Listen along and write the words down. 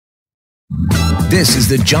This is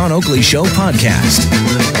the John Oakley Show podcast.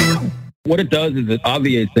 What it does is it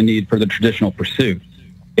obviates the need for the traditional pursuit.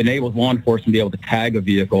 It enables law enforcement to be able to tag a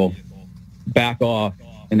vehicle, back off,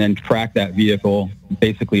 and then track that vehicle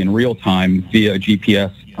basically in real time via a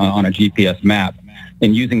GPS on a GPS map.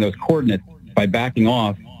 And using those coordinates, by backing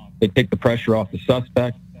off, they take the pressure off the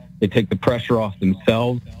suspect, they take the pressure off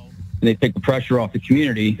themselves, and they take the pressure off the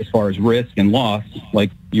community as far as risk and loss,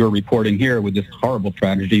 like you're reporting here with this horrible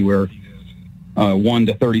tragedy where 1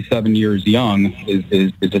 to 37 years young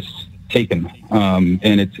is just taken.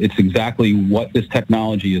 And it's exactly what this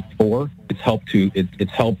technology is for. It's helped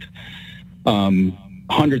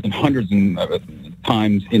hundreds and hundreds of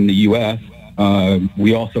times in the U.S.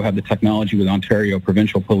 We also have the technology with Ontario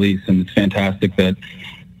Provincial Police, and it's fantastic that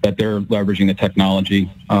they're leveraging the technology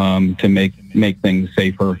to make things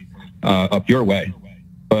safer up your way.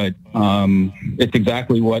 But it's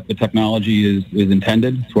exactly what the technology is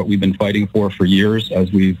intended. It's what we've been fighting for years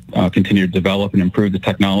as we've continued to develop and improve the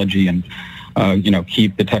technology and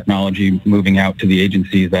keep the technology moving out to the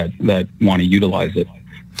agencies that want to utilize it.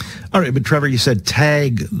 All right, but Trevor, you said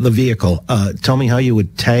tag the vehicle. Tell me how you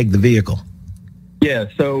would tag the vehicle. Yeah,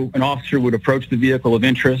 so an officer would approach the vehicle of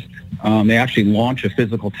interest. They actually launch a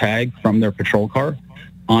physical tag from their patrol car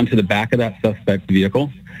onto the back of that suspect's vehicle.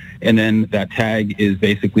 And then that tag is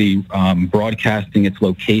basically broadcasting its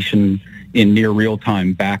location in near real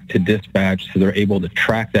time back to dispatch, so they're able to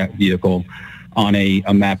track that vehicle on a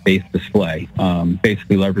map-based display,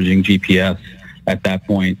 basically leveraging GPS at that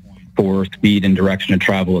point for speed and direction of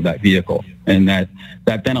travel of that vehicle. And that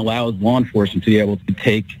then allows law enforcement to be able to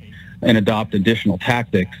take and adopt additional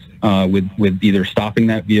tactics with either stopping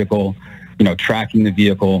that vehicle, tracking the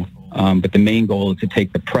vehicle, but the main goal is to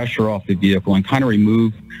take the pressure off the vehicle and kind of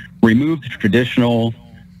remove the traditional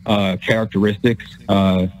characteristics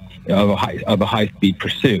of a high-speed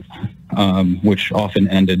pursuit, which often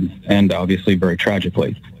end obviously very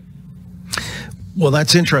tragically. Well,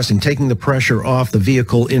 that's interesting, taking the pressure off the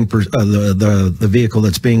vehicle the vehicle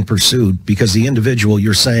that's being pursued, because the individual,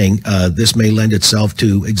 you're saying, this may lend itself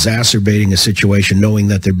to exacerbating a situation knowing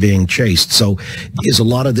that they're being chased. So is a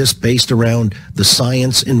lot of this based around the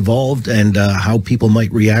science involved and how people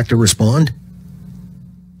might react or respond?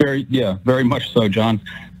 Very much so, John.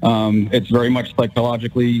 It's very much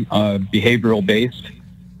psychologically behavioral based,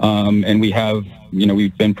 and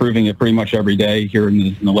we've been proving it pretty much every day here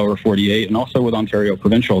in the lower 48, and also with Ontario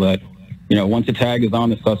Provincial, that once a tag is on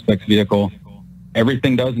the suspect's vehicle,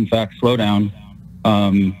 everything does in fact slow down.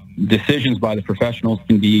 Decisions by the professionals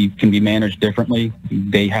can be managed differently.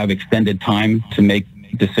 They have extended time to make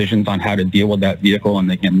decisions on how to deal with that vehicle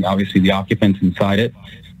and obviously the occupants inside it.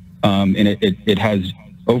 And it has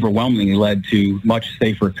overwhelmingly led to much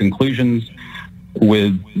safer conclusions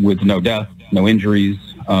with no death, no injuries,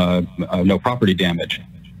 no property damage.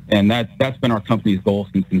 And that's been our company's goal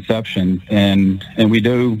since inception. And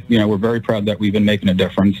we're very proud that we've been making a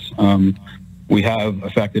difference. We have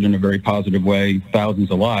affected in a very positive way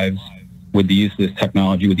thousands of lives with the use of this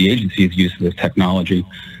technology, with the agency's use of this technology.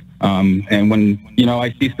 And when,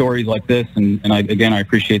 I see stories like this, and I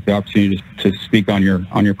appreciate the opportunity to speak on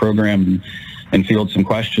your program and field some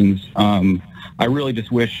questions. I really just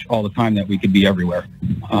wish all the time that we could be everywhere,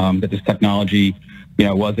 that this technology,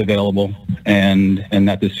 was available, and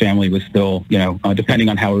that this family was still, depending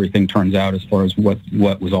on how everything turns out as far as what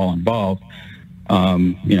was all involved,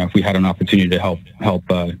 if we had an opportunity to help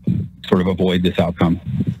sort of avoid this outcome.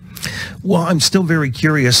 Well, I'm still very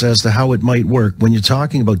curious as to how it might work. When you're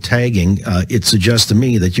talking about tagging, it suggests to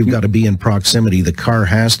me that you've got to be in proximity. The car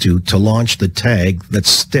has to launch the tag that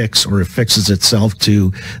sticks or affixes itself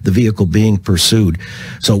to the vehicle being pursued.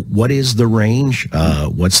 So what is the range?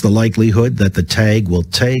 What's the likelihood that the tag will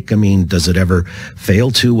take? I mean, does it ever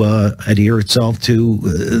fail to adhere itself to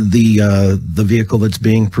the vehicle that's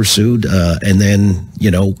being pursued? And then,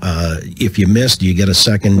 if you miss, do you get a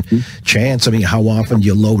second chance? I mean, how often do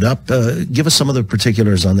you load up? Give us some of the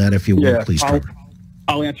particulars on that, if you will, please, Trevor.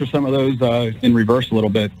 I'll answer some of those in reverse a little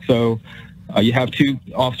bit. So you have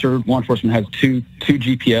law enforcement has two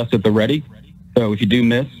GPS at the ready. So if you do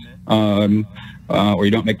miss or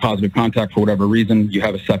you don't make positive contact for whatever reason, you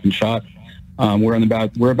have a second shot. We're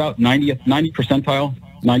about 90th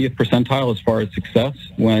percentile as far as success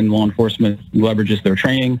when law enforcement leverages their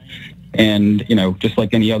training. And, just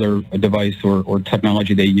like any other device or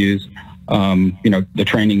technology they use, the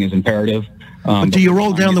training is imperative. But do you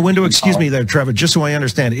roll down the window? Excuse me there, Trevor, just so I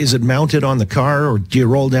understand. Is it mounted on the car, or do you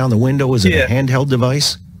roll down the window? Is it a handheld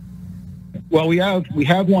device? Well, we have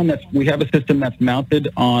a system that's mounted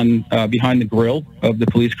on behind the grille of the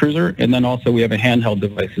police cruiser, and then also we have a handheld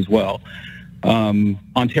device as well.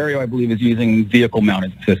 Ontario, I believe, is using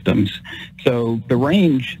vehicle-mounted systems. So the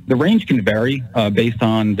range can vary based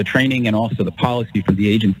on the training and also the policy for the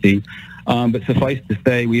agency. But suffice to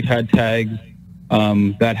say, we've had tags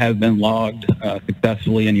that have been logged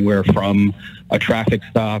successfully anywhere from a traffic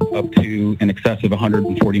stop up to in excess of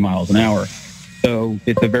 140 miles an hour. So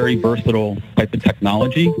it's a very versatile type of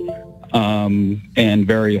technology and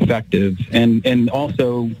very effective. And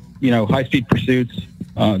also, high-speed pursuits,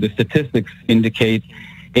 the statistics indicate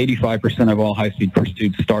 85% of all high-speed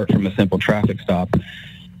pursuits start from a simple traffic stop.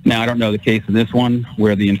 Now, I don't know the case in this one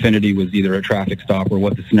where the infinity was either a traffic stop or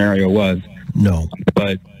what the scenario was. No.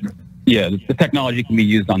 But yeah, the technology can be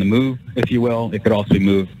used on the move, if you will. It could also be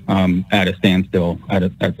moved at a standstill,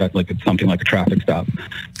 at like something like a traffic stop.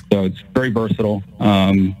 So it's very versatile.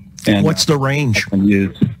 And what's the range?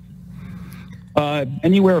 Used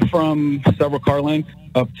anywhere from several car lengths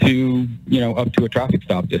up to a traffic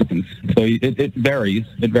stop distance. So it varies.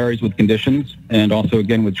 It varies with conditions and also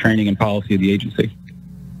again with training and policy of the agency.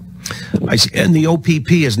 I see. And the OPP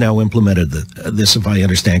has now implemented this, if I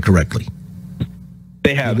understand correctly.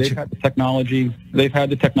 They have. They've had the technology. They've had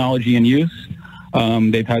the technology in use.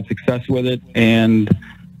 They've had success with it, and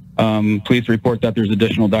pleased to report that there's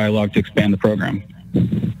additional dialogue to expand the program.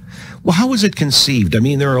 Well, how was it conceived? I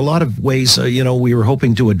mean, there are a lot of ways, we were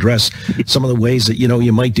hoping to address some of the ways that,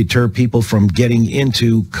 you might deter people from getting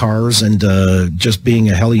into cars and just being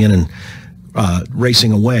a hellion and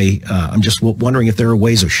racing away. I'm just wondering if there are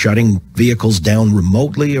ways of shutting vehicles down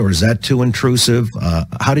remotely, or is that too intrusive?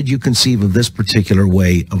 How did you conceive of this particular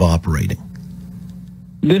way of operating?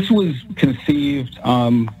 This was conceived,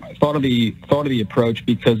 thought of the approach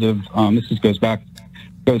because of this goes back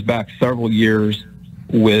several years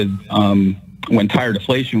with when tire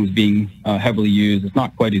deflation was being heavily used. It's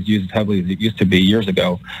not quite as used as heavily as it used to be years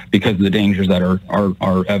ago because of the dangers that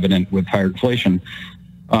are evident with tire deflation.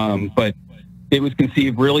 But it was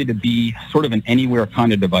conceived really to be sort of an anywhere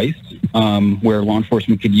kind of device where law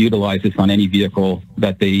enforcement could utilize this on any vehicle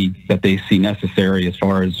that they see necessary as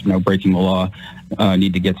far as breaking the law,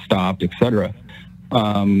 need to get stopped, etc.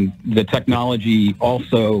 The technology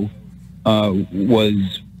also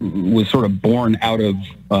was sort of born out of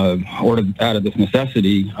this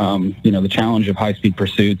necessity. The challenge of high-speed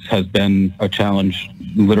pursuits has been a challenge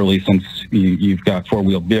literally since you've got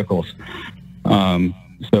four-wheeled vehicles.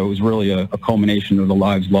 So it was really a culmination of the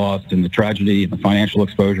lives lost and the tragedy and the financial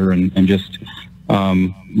exposure and just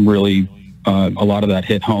really a lot of that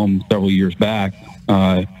hit home several years back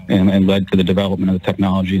and led to the development of the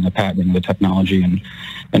technology and the patenting of the technology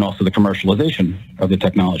and also the commercialization of the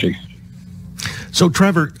technology. So,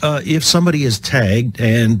 Trevor, if somebody is tagged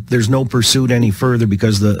and there's no pursuit any further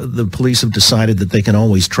because the police have decided that they can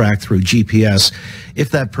always track through GPS, if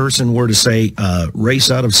that person were to, say,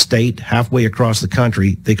 race out of state halfway across the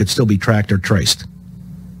country, they could still be tracked or traced?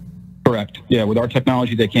 Correct. Yeah, with our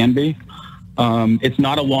technology, they can be. It's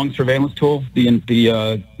not a long surveillance tool. The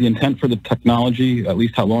intent for the technology, at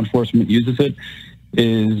least how law enforcement uses it,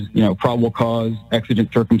 is, probable cause,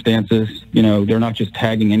 exigent circumstances. They're not just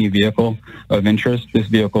tagging any vehicle of interest. This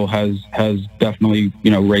vehicle has definitely,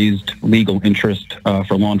 raised legal interest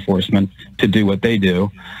for law enforcement to do what they do.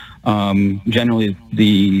 Generally,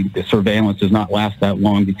 the surveillance does not last that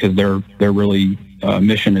long because their really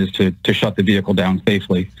mission is to shut the vehicle down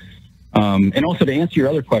safely. And also to answer your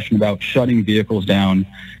other question about shutting vehicles down,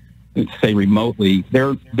 say remotely,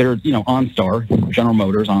 they're OnStar, General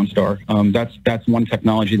Motors OnStar. That's one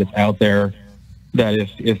technology that's out there that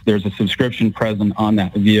if there's a subscription present on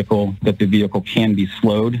that vehicle, that the vehicle can be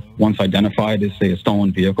slowed once identified as, say, a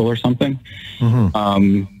stolen vehicle or something.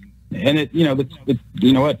 Mm-hmm. And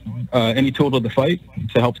any tool to the fight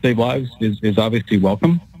to help save lives is obviously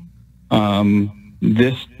welcome. The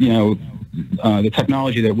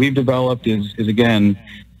technology that we've developed is again,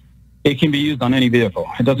 it can be used on any vehicle.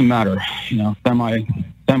 It doesn't matter,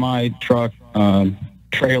 semi, truck,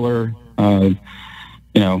 trailer,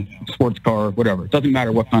 sports car, whatever. It doesn't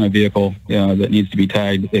matter what kind of vehicle that needs to be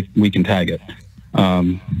tagged. We can tag it.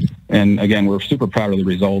 And again, we're super proud of the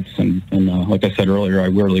results. And like I said earlier, I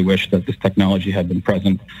really wish that this technology had been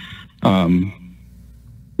present, for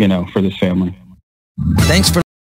this family. Thanks for